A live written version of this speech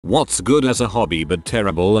What's good as a hobby but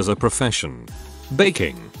terrible as a profession?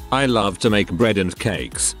 Baking. I love to make bread and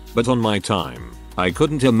cakes, but on my time, I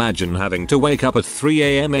couldn't imagine having to wake up at 3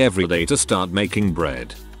 AM every day to start making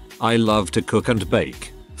bread. I love to cook and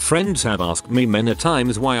bake. Friends have asked me many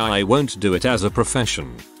times why I won't do it as a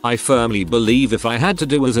profession. I firmly believe if I had to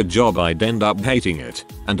do as a job I'd end up hating it,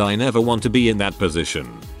 and I never want to be in that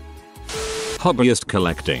position. Hobbyist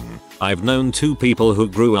collecting. I've known two people who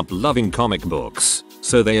grew up loving comic books,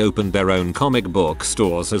 so they opened their own comic book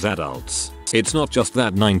stores as adults. It's not just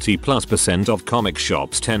that 90+% of comic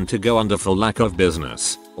shops tend to go under for lack of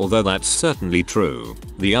business, although that's certainly true.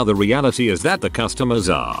 The other reality is that the customers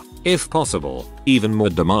are, if possible, even more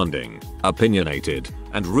demanding, opinionated,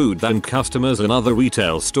 and rude than customers in other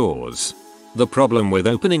retail stores. The problem with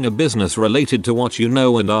opening a business related to what you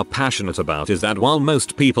know and are passionate about is that while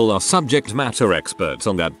most people are subject matter experts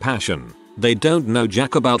on that passion, they don't know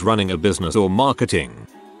jack about running a business or marketing.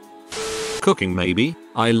 Cooking maybe?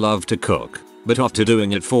 I love to cook, but after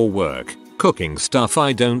doing it for work, cooking stuff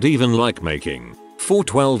I don't even like making, for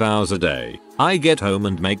 12 hours a day, I get home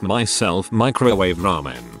and make myself microwave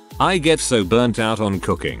ramen. I get so burnt out on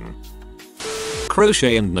cooking.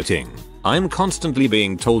 Crochet and knitting. I'm constantly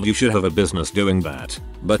being told you should have a business doing that,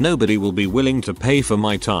 but nobody will be willing to pay for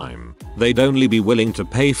my time. They'd only be willing to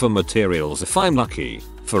pay for materials if I'm lucky.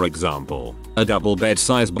 For example, a double bed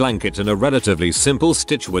size blanket and a relatively simple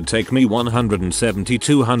stitch would take me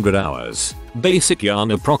 170-200 hours. Basic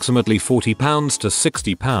yarn approximately £40 to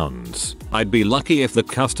 £60. I'd be lucky if the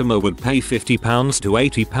customer would pay £50 to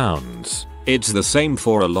 £80. It's the same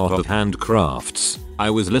for a lot of handcrafts. I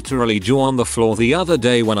was literally jaw on the floor the other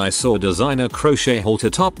day when I saw designer crochet halter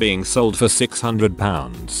top being sold for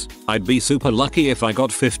 £600. I'd be super lucky if I got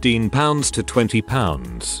 £15 to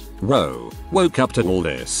 £20. Whoa, woke up to all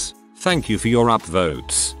this. Thank you for your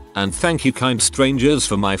upvotes. And thank you kind strangers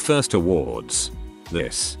for my first awards.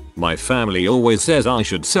 My family always says I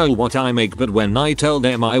should sell what I make, but when I tell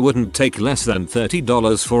them I wouldn't take less than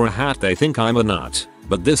 $30 for a hat they think I'm a nut.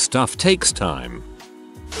 But this stuff takes time.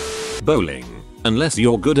 Bowling. Unless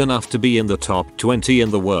you're good enough to be in the top 20 in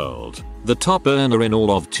the world. The top earner in all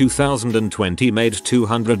of 2020 made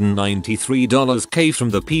 $293K from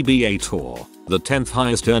the PBA tour. The 10th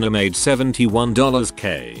highest earner made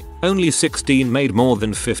 $71K. Only 16 made more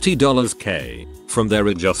than $50K. From there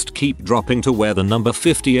it just keep dropping to where the number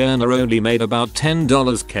 50 earner only made about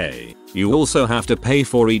 $10K. You also have to pay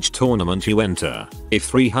for each tournament you enter. If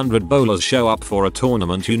 300 bowlers show up for a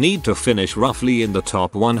tournament, you need to finish roughly in the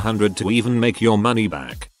top 100 to even make your money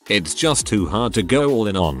back. It's just too hard to go all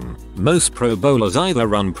in on. Most pro bowlers either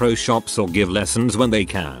run pro shops or give lessons when they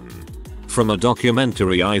can. From a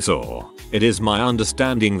documentary I saw, it is my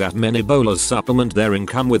understanding that many bowlers supplement their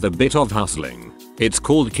income with a bit of hustling. It's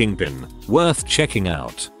called Kingpin, worth checking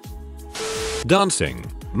out. Dancing.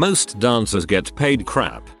 Most dancers get paid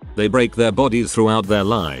crap. They break their bodies throughout their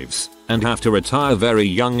lives and have to retire very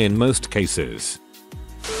young in most cases.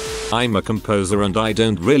 I'm a composer and I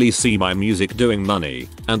don't really see my music doing money,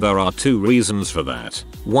 and there are two reasons for that.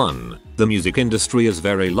 1. The music industry is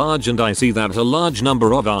very large and I see that a large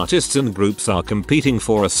number of artists and groups are competing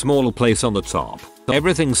for a small place on the top.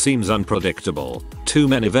 Everything seems unpredictable, too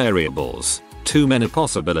many variables, too many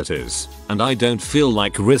possibilities, and I don't feel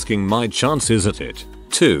like risking my chances at it.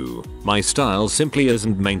 2. My style simply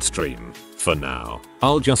isn't mainstream. For now,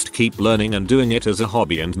 I'll just keep learning and doing it as a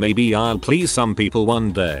hobby, and maybe I'll please some people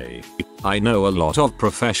one day. I know a lot of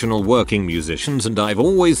professional working musicians and I've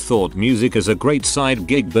always thought music is a great side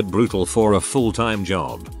gig but brutal for a full-time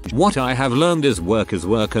job. What I have learned is work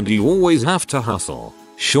and you always have to hustle.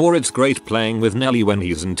 Sure, it's great playing with Nelly when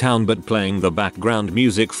he's in town, but playing the background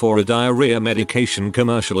music for a diarrhea medication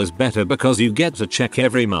commercial is better because you get a check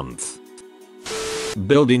every month.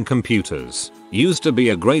 Building computers. Used to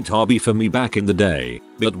be a great hobby for me back in the day,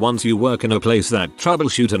 but once you work in a place that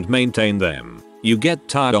troubleshoot and maintain them, you get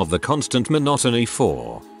tired of the constant monotony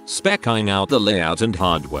for speccing out the layout and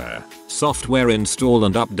hardware, software install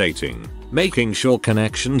and updating, making sure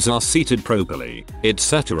connections are seated properly,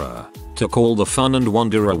 etc. Took all the fun and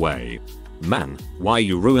wonder away. Man, why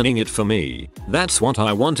you ruining it for me? That's what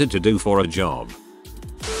I wanted to do for a job.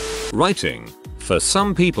 Writing. For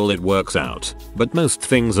some people it works out, but most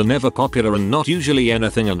things are never popular and not usually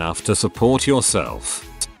anything enough to support yourself.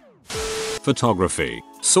 Photography.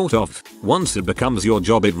 Sort of. Once it becomes your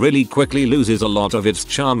job it really quickly loses a lot of its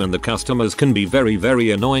charm and the customers can be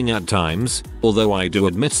very annoying at times, although I do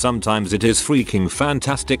admit sometimes it is freaking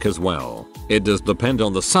fantastic as well. It does depend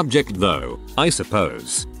on the subject though, I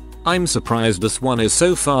suppose. I'm surprised this one is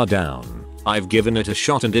so far down. I've given it a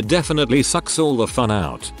shot and it definitely sucks all the fun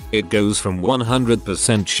out. It goes from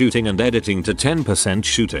 100% shooting and editing to 10%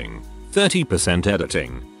 shooting, 30%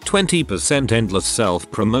 editing, 20% endless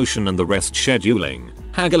self-promotion and the rest scheduling,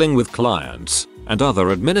 haggling with clients, and other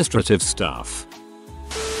administrative stuff.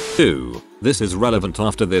 2. This is relevant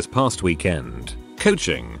after this past weekend.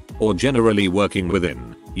 Coaching, or generally working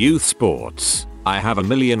within youth sports. I have a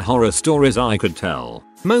million horror stories I could tell,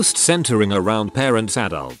 most centering around parents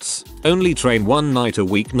adults. Only train one night a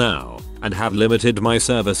week now, and have limited my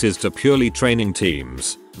services to purely training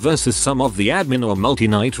teams, versus some of the admin or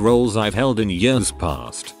multi-night roles I've held in years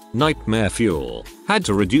past. Nightmare fuel. Had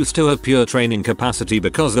to reduce to a pure training capacity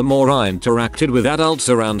because the more I interacted with adults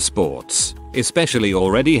around sports, especially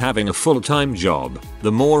already having a full-time job,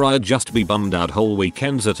 the more I'd just be bummed out whole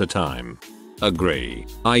weekends at a time. Agree.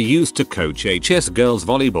 I used to coach HS girls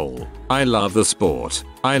volleyball. I love the sport.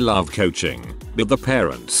 I love coaching. But the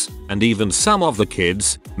parents, and even some of the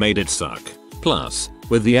kids, made it suck. Plus,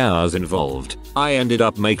 with the hours involved, I ended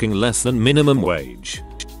up making less than minimum wage.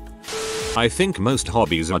 I think most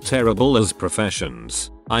hobbies are terrible as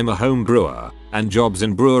professions. I'm a home brewer, and jobs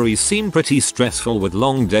in breweries seem pretty stressful with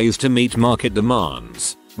long days to meet market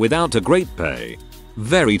demands, without a great pay.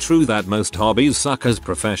 Very true that most hobbies suck as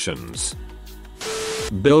professions.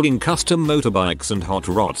 Building custom motorbikes and hot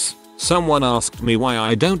rods. Someone asked me why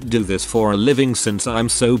I don't do this for a living since I'm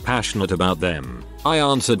so passionate about them. I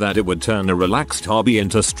answered that it would turn a relaxed hobby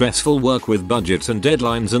into stressful work with budgets and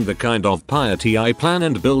deadlines and the kind of piety I plan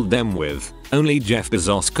and build them with. Only Jeff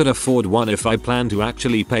Bezos could afford one if I plan to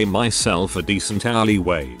actually pay myself a decent hourly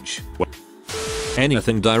wage.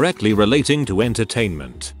 Anything directly relating to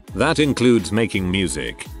entertainment. That includes making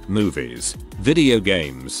music, movies, video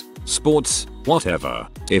games, sports, whatever.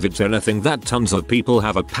 If it's anything that tons of people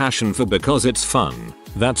have a passion for because it's fun,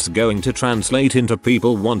 that's going to translate into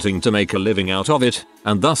people wanting to make a living out of it,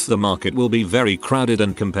 and thus the market will be very crowded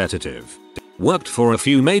and competitive. Worked for a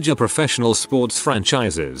few major professional sports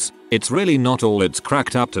franchises. It's really not all it's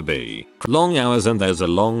cracked up to be. Long hours and there's a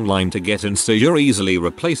long line to get in, so you're easily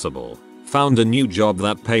replaceable. Found a new job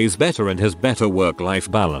that pays better and has better work-life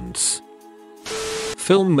balance.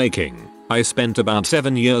 Filmmaking. I spent about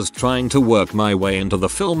 7 years trying to work my way into the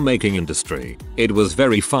filmmaking industry. It was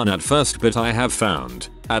very fun at first, but I have found,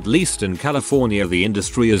 at least in California, the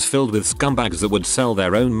industry is filled with scumbags that would sell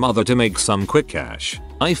their own mother to make some quick cash.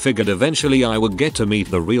 I figured eventually I would get to meet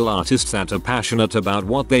the real artists that are passionate about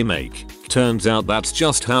what they make. Turns out that's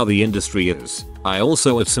just how the industry is. I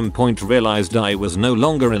also at some point realized I was no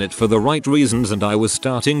longer in it for the right reasons and I was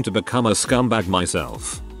starting to become a scumbag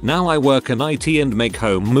myself. Now I work in IT and make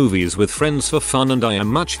home movies with friends for fun and I am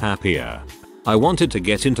much happier. I wanted to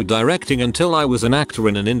get into directing until I was an actor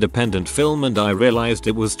in an independent film and I realized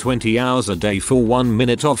it was 20 hours a day for 1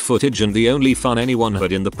 minute of footage and the only fun anyone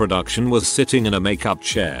had in the production was sitting in a makeup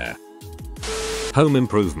chair. Home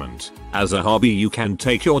improvement. As a hobby you can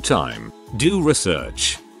take your time, do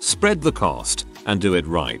research, spread the cost, and do it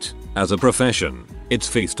right. As a profession, it's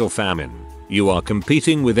feast or famine. You are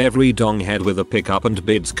competing with every donghead with a pickup and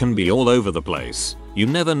bids can be all over the place. You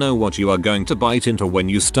never know what you are going to bite into when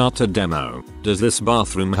you start a demo. Does this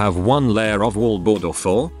bathroom have 1 layer of wallboard or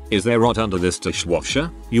 4? Is there rot under this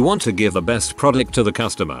dishwasher? You want to give the best product to the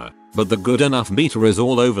customer, but the good enough meter is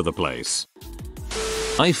all over the place.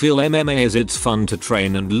 I feel MMA is it's fun to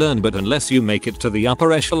train and learn, but unless you make it to the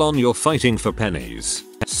upper echelon you're fighting for pennies.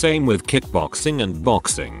 Same with kickboxing and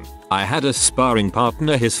boxing. I had a sparring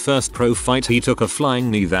partner, his first pro fight he took a flying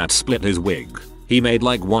knee that split his wig. He made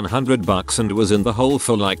like $100 and was in the hole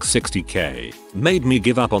for like $60k. Made me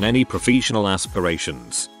give up on any professional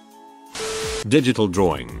aspirations. Digital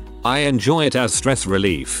drawing. I enjoy it as stress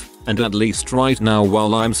relief, and at least right now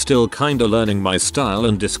while I'm still kinda learning my style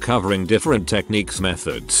and discovering different techniques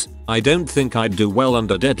methods, I don't think I'd do well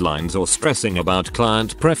under deadlines or stressing about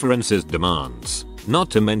client preferences demands.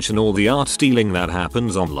 Not to mention all the art stealing that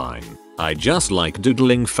happens online. I just like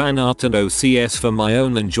doodling fan art and OCS for my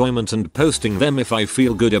own enjoyment and posting them if I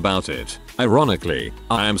feel good about it. Ironically,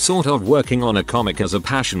 I am sort of working on a comic as a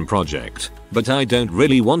passion project, but I don't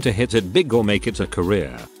really want to hit it big or make it a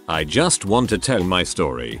career. I just want to tell my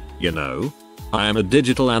story, you know? I am a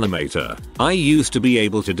digital animator. I used to be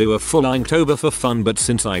able to do a full Inktober for fun, but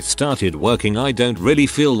since I started working I don't really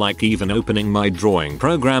feel like even opening my drawing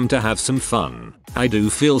program to have some fun. I do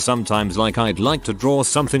feel sometimes like I'd like to draw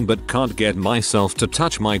something but can't get myself to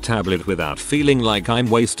touch my tablet without feeling like I'm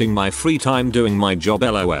wasting my free time doing my job,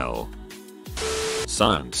 lol.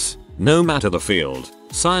 Science. No matter the field,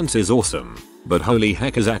 science is awesome. But holy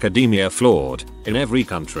heck, is academia flawed in every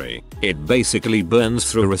country. It basically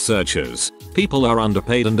burns through researchers. People are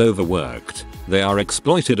underpaid and overworked. They are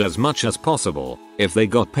exploited as much as possible. If they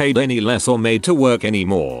got paid any less or made to work any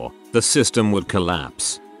more, the system would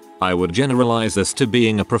collapse. I would generalize this to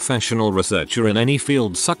being a professional researcher in any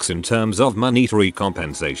field sucks in terms of monetary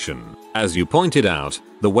compensation. As you pointed out,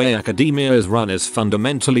 the way academia is run is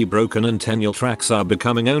fundamentally broken and tenure tracks are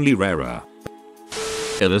becoming only rarer.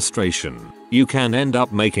 Illustration. You can end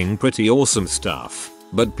up making pretty awesome stuff,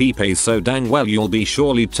 but P pays so dang well you'll be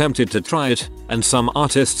surely tempted to try it, and some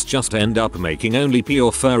artists just end up making only P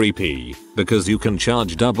or furry P, because you can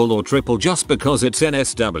charge double or triple just because it's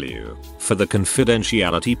NSW. For the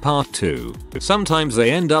confidentiality part too, sometimes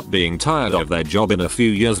they end up being tired of their job in a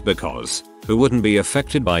few years because who wouldn't be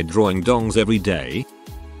affected by drawing dongs every day?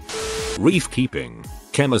 Reef keeping.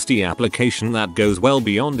 Chemistry application that goes well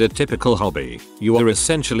beyond a typical hobby. You are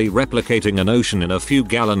essentially replicating an ocean in a few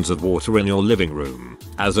gallons of water in your living room.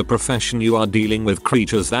 As a profession, you are dealing with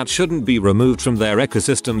creatures that shouldn't be removed from their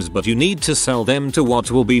ecosystems, but you need to sell them to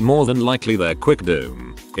what will be more than likely their quick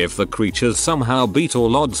doom. If the creatures somehow beat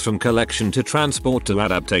all odds from collection to transport to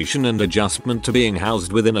adaptation and adjustment to being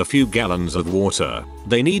housed within a few gallons of water,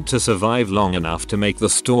 they need to survive long enough to make the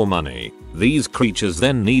store money. These creatures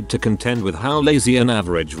then need to contend with how lazy an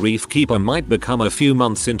average reef keeper might become a few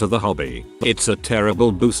months into the hobby. It's a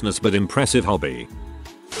terrible business but impressive hobby.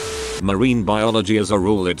 Marine biology. As a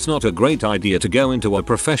rule, it's not a great idea to go into a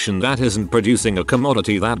profession that isn't producing a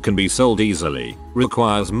commodity that can be sold easily,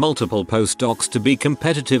 requires multiple postdocs to be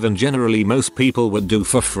competitive, and generally most people would do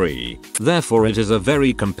for free. Therefore it is a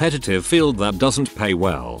very competitive field that doesn't pay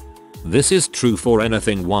well. This is true for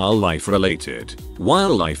anything wildlife related.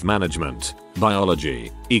 Wildlife management, biology,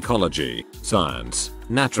 ecology, science,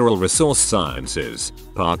 natural resource sciences,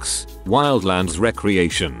 parks, wildlands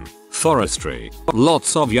recreation, forestry.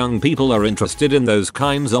 Lots of young people are interested in those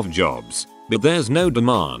kinds of jobs, but there's no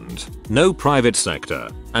demand, no private sector,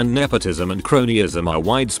 and nepotism and cronyism are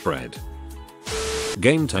widespread.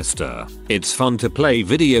 Game tester. It's fun to play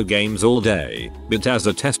video games all day, but as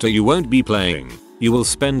a tester you won't be playing. You will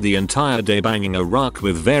spend the entire day banging a rock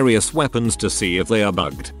with various weapons to see if they are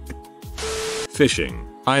bugged. Fishing.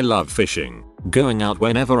 I love fishing. Going out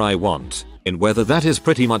whenever I want, in weather that is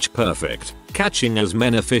pretty much perfect, catching as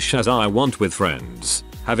many fish as I want with friends,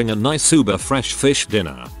 having a nice uber fresh fish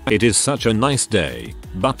dinner. It is such a nice day,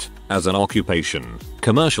 but as an occupation,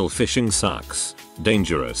 commercial fishing sucks.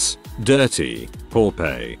 Dangerous, dirty, poor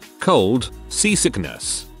pay, cold,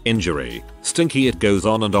 seasickness, injury, stinky, it goes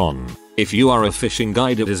on and on. If you are a fishing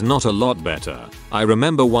guide, it is not a lot better. I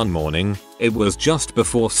remember one morning, it was just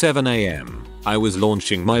before 7 AM. I was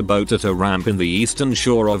launching my boat at a ramp in the eastern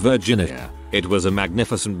shore of Virginia. It was a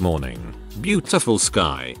magnificent morning. Beautiful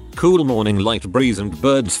sky, cool morning light breeze and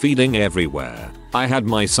birds feeding everywhere. I had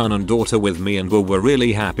my son and daughter with me and we were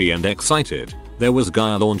really happy and excited. There was a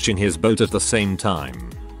guy launching his boat at the same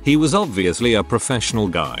time. He was obviously a professional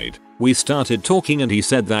guide. We started talking and he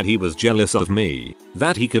said that he was jealous of me,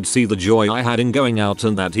 that he could see the joy I had in going out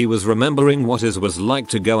and that he was remembering what it was like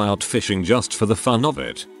to go out fishing just for the fun of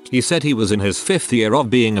it. He said he was in his 5th year of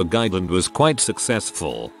being a guide and was quite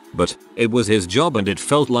successful, but it was his job and it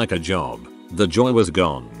felt like a job. The joy was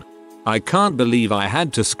gone. I can't believe I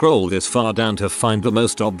had to scroll this far down to find the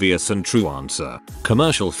most obvious and true answer.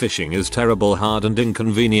 Commercial fishing is terrible, hard and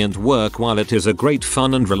inconvenient work while it is a great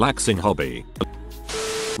fun and relaxing hobby.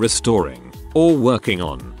 Restoring or working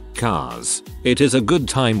on cars. It is a good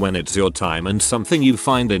time when it's your time and something you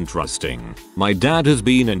find interesting. My dad has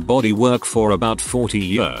been in bodywork for about 40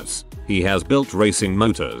 years. He has built racing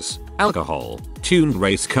motors, alcohol, tuned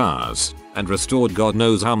race cars, and restored God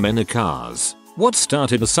knows how many cars. What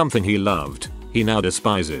started as something he loved, he now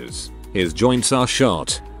despises. His joints are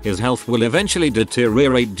shot, his health will eventually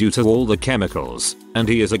deteriorate due to all the chemicals, and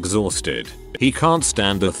he is exhausted. He can't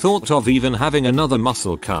stand the thought of even having another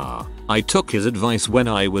muscle car. I took his advice when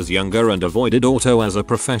I was younger and avoided auto as a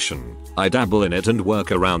profession. I dabble in it and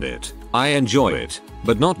work around it. I enjoy it,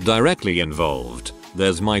 but not directly involved.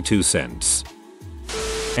 There's my 2 cents.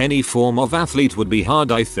 Any form of athlete would be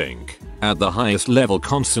hard, I think. At the highest level,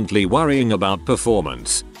 constantly worrying about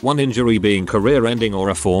performance, one injury being career-ending or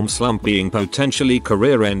a form slump being potentially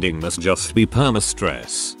career-ending must just be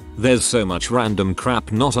perma-stress. There's so much random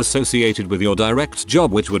crap not associated with your direct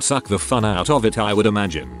job which would suck the fun out of it, I would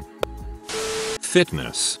imagine.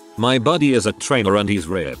 Fitness. My buddy is a trainer and he's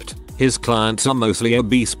ripped. His clients are mostly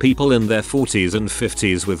obese people in their 40s and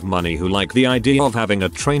 50s with money who like the idea of having a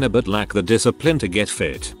trainer but lack the discipline to get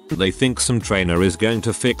fit. They think some trainer is going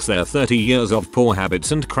to fix their 30 years of poor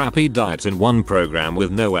habits and crappy diets in one program with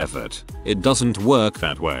no effort. It doesn't work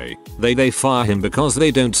that way. They fire him because they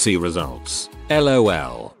don't see results.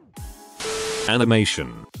 LOL.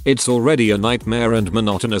 Animation. It's already a nightmare and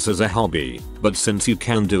monotonous as a hobby, but since you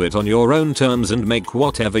can do it on your own terms and make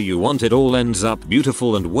whatever you want, it all ends up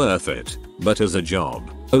beautiful and worth it. But as a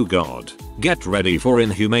job, oh god, get ready for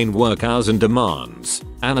inhumane work hours and demands,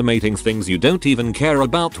 animating things you don't even care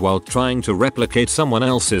about while trying to replicate someone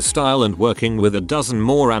else's style and working with a dozen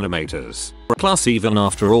more animators. Plus, even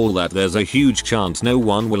after all that, there's a huge chance no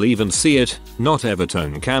one will even see it. Not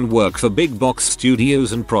everyone can work for big box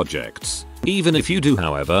studios and projects. Even if you do,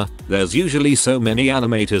 however, there's usually so many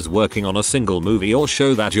animators working on a single movie or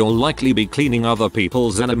show that you'll likely be cleaning other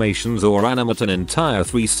people's animations or animate an entire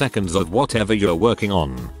 3 seconds of whatever you're working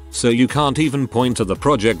on. So you can't even point to the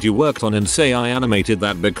project you worked on and say I animated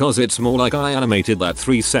that, because it's more like I animated that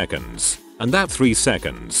 3 seconds, and that 3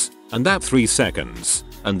 seconds, and that 3 seconds,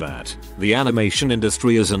 and that. The animation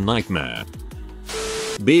industry is a nightmare.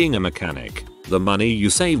 Being a mechanic. The money you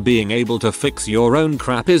save being able to fix your own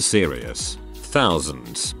crap is serious.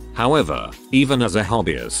 Thousands. However, even as a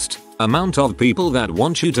hobbyist, amount of people that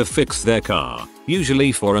want you to fix their car,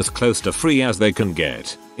 usually for as close to free as they can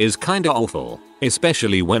get, is kinda awful.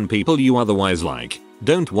 Especially when people you otherwise like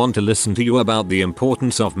don't want to listen to you about the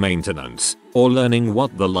importance of maintenance or learning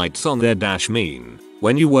what the lights on their dash mean.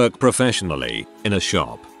 When you work professionally in a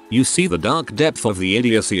shop, you see the dark depth of the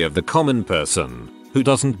idiocy of the common person who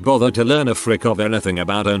doesn't bother to learn a frick of anything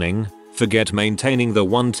about owning, forget maintaining the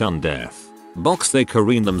 1-ton death box they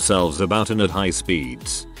careen themselves about in at high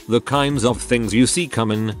speeds. The kinds of things you see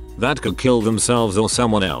coming that could kill themselves or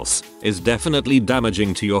someone else is definitely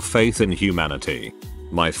damaging to your faith in humanity.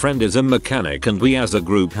 My friend is a mechanic and we as a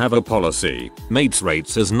group have a policy. Mates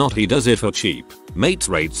rates is not he does it for cheap. Mates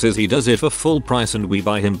rates is he does it for full price and we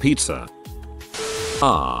buy him pizza.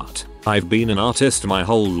 Art. I've been an artist my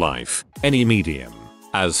whole life, any medium.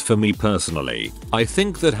 As for me personally, I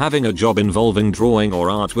think that having a job involving drawing or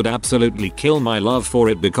art would absolutely kill my love for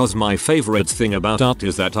it, because my favorite thing about art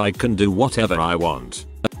is that I can do whatever I want.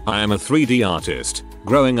 I am a 3D artist,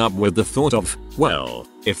 growing up with the thought of, well,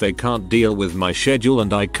 if they can't deal with my schedule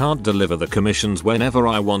and I can't deliver the commissions whenever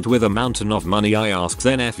I want with a mountain of money I ask,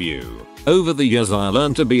 then F you. Over the years I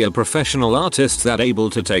learned to be a professional artist that able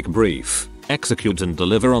to take brief, execute and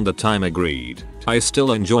deliver on the time agreed. I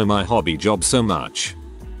still enjoy my hobby job so much.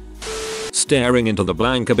 Staring into the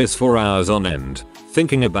blank abyss for hours on end,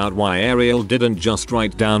 thinking about why Ariel didn't just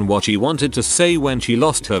write down what she wanted to say when she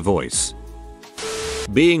lost her voice.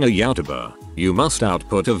 Being a YouTuber, you must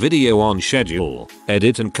output a video on schedule,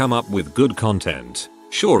 edit and come up with good content.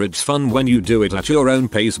 Sure, it's fun when you do it at your own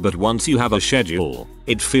pace, but once you have a schedule,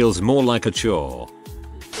 it feels more like a chore.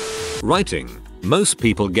 Writing. Most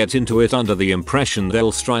people get into it under the impression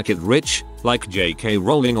they'll strike it rich, like J.K.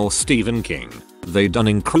 Rowling or Stephen King. They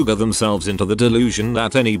Dunning-Kruger themselves into the delusion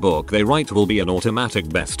that any book they write will be an automatic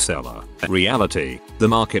bestseller. In reality, the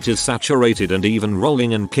market is saturated and even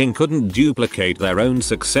Rowling and King couldn't duplicate their own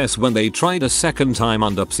success when they tried a second time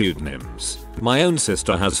under pseudonyms. My own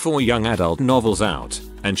sister has 4 young adult novels out,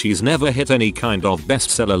 and she's never hit any kind of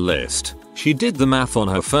bestseller list. She did the math on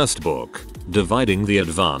her first book, dividing the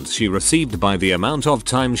advance she received by the amount of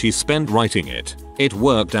time she spent writing it. It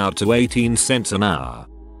worked out to 18 cents an hour.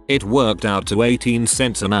 It worked out to 18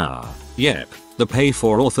 cents an hour. Yep, the pay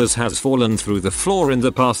for authors has fallen through the floor in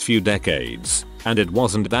the past few decades, and it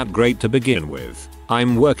wasn't that great to begin with.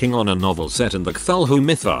 I'm working on a novel set in the Cthulhu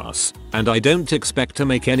mythos, and I don't expect to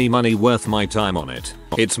make any money worth my time on it.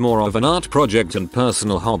 It's more of an art project and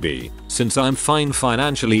personal hobby, since I'm fine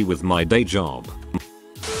financially with my day job.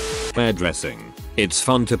 Hairdressing. It's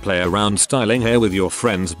fun to play around styling hair with your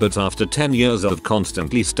friends, but after 10 years of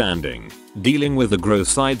constantly standing, dealing with the gross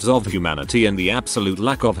sides of humanity and the absolute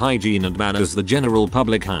lack of hygiene and manners the general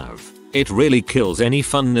public have, it really kills any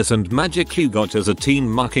funness and magic you got as a teen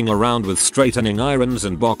mucking around with straightening irons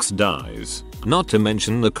and box dyes. Not to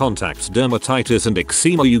mention the contacts, dermatitis and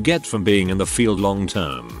eczema you get from being in the field long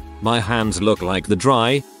term. My hands look like the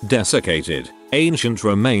dry, desiccated, ancient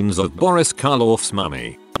remains of Boris Karloff's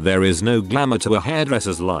mummy. There is no glamour to a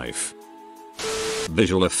hairdresser's life.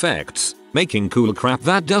 Visual effects. Making cool crap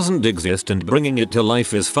that doesn't exist and bringing it to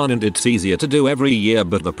life is fun and it's easier to do every year,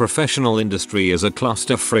 but the professional industry is a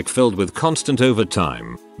clusterfuck filled with constant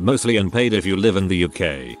overtime, mostly unpaid if you live in the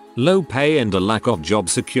UK, low pay and a lack of job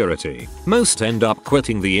security. Most end up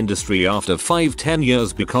quitting the industry after 5-10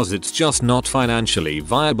 years because it's just not financially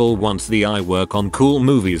viable once the I work on cool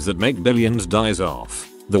movies that make billions dies off.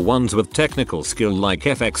 The ones with technical skill like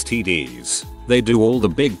FXTDs, they do all the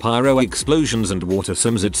big pyro explosions and water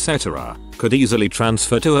sims etc. Could easily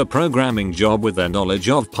transfer to a programming job with their knowledge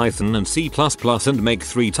of Python and C++ and make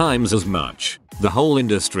 3 times as much. The whole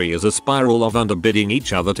industry is a spiral of underbidding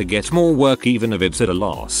each other to get more work even if it's at a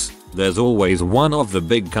loss. There's always one of the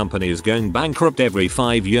big companies going bankrupt every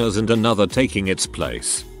 5 years and another taking its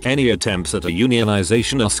place. Any attempts at a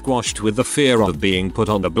unionization are squashed with the fear of being put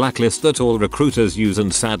on the blacklist that all recruiters use,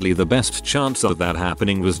 and sadly the best chance of that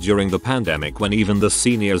happening was during the pandemic when even the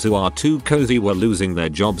seniors who are too cozy were losing their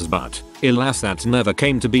jobs, but alas that never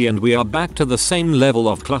came to be and we are back to the same level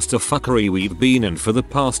of clusterfuckery we've been in for the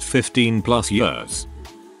past 15+ years.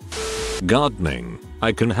 Gardening.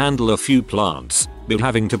 I can handle a few plants, but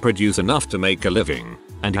having to produce enough to make a living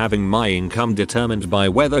and having my income determined by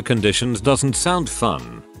weather conditions doesn't sound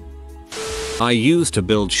fun. I used to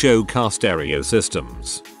build show-car stereo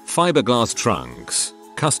systems, fiberglass trunks,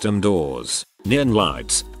 custom doors, neon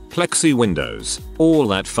lights, plexi windows, all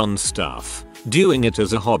that fun stuff. Doing it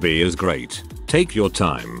as a hobby is great. Take your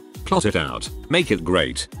time, plot it out, make it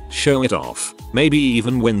great, show it off, maybe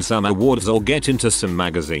even win some awards or get into some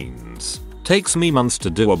magazines. Takes me months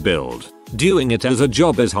to do a build. Doing it as a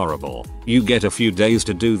job is horrible. You get a few days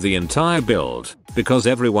to do the entire build because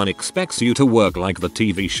everyone expects you to work like the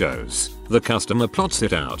TV shows. The customer plots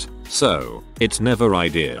it out, so it's never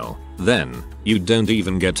ideal. Then you don't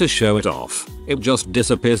even get to show it off. It just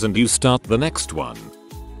disappears and you start the next one.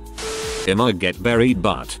 I get buried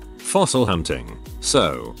but fossil hunting.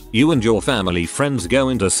 So you and your family friends go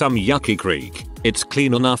into some yucky creek. It's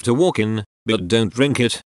clean enough to walk in, but don't drink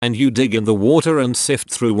it, and you dig in the water and sift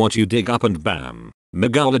through what you dig up and bam,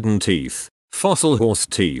 megalodon teeth, fossil horse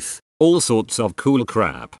teeth, all sorts of cool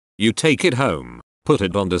crap. You take it home, put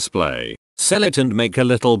it on display, sell it and make a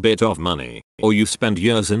little bit of money. Or you spend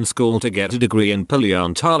years in school to get a degree in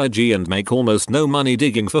paleontology and make almost no money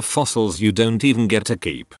digging for fossils you don't even get to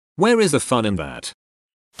keep. Where is the fun in that?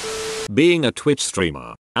 Being a Twitch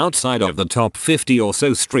streamer, outside of the top 50 or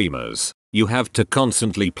so streamers, you have to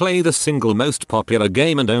constantly play the single most popular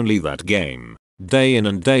game and only that game, day in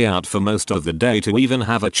and day out for most of the day to even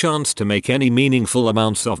have a chance to make any meaningful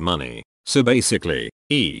amounts of money. So basically,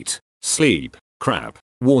 eat, sleep, crap,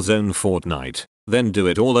 Warzone Fortnite, then do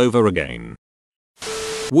it all over again.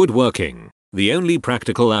 Woodworking. The only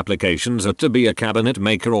practical applications are to be a cabinet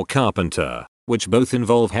maker or carpenter, which both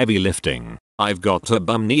involve heavy lifting. I've got a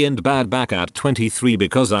bum knee and bad back at 23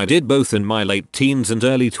 because I did both in my late teens and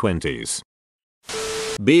early 20s.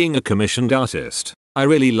 Being a commissioned artist. I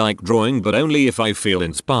really like drawing but only if I feel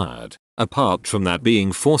inspired. Apart from that,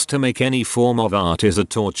 being forced to make any form of art is a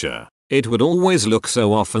torture. It would always look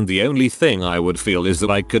so off and the only thing I would feel is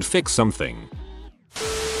that I could fix something.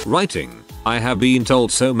 Writing. I have been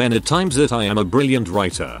told so many times that I am a brilliant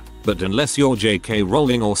writer, but unless you're J.K.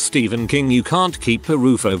 Rowling or Stephen King you can't keep a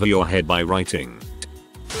roof over your head by writing.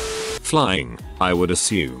 Flying. I would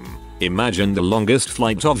assume. Imagine the longest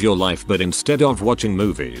flight of your life, but instead of watching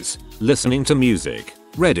movies, listening to music,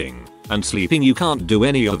 reading, and sleeping you can't do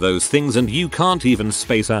any of those things and you can't even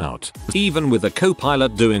space out. Even with a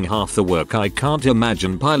co-pilot doing half the work, I can't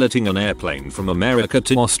imagine piloting an airplane from America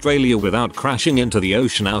to Australia without crashing into the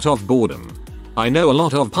ocean out of boredom. I know a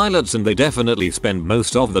lot of pilots and they definitely spend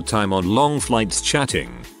most of the time on long flights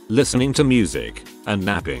chatting, listening to music, and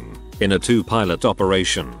napping. In a 2-pilot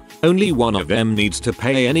operation, only one of them needs to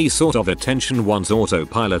pay any sort of attention once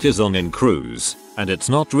autopilot is on in cruise, and it's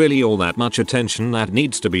not really all that much attention that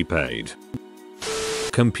needs to be paid.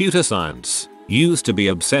 Computer science. Used to be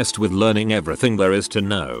obsessed with learning everything there is to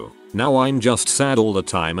know. Now I'm just sad all the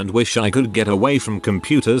time and wish I could get away from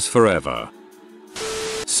computers forever.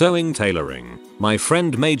 Sewing tailoring. My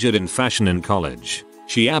friend majored in fashion in college.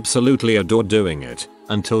 She absolutely adored doing it,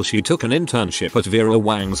 until she took an internship at Vera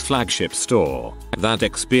Wang's flagship store. That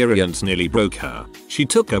experience nearly broke her. She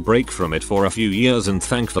took a break from it for a few years and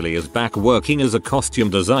thankfully is back working as a costume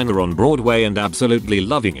designer on Broadway and absolutely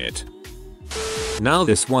loving it. Now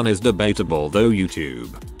this one is debatable though. YouTube.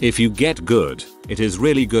 If you get good, it is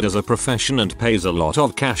really good as a profession and pays a lot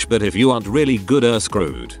of cash, but if you aren't really good, are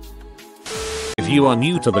screwed. If you are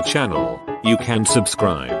new to the channel, you can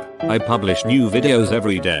subscribe. I publish new videos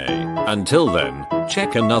every day. Until then,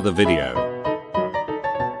 check another video.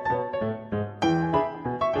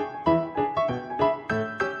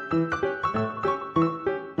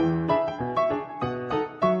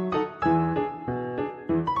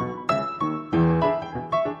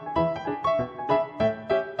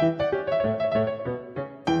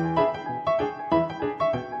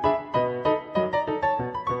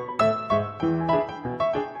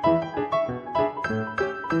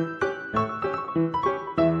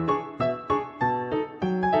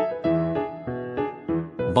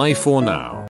 Bye for now.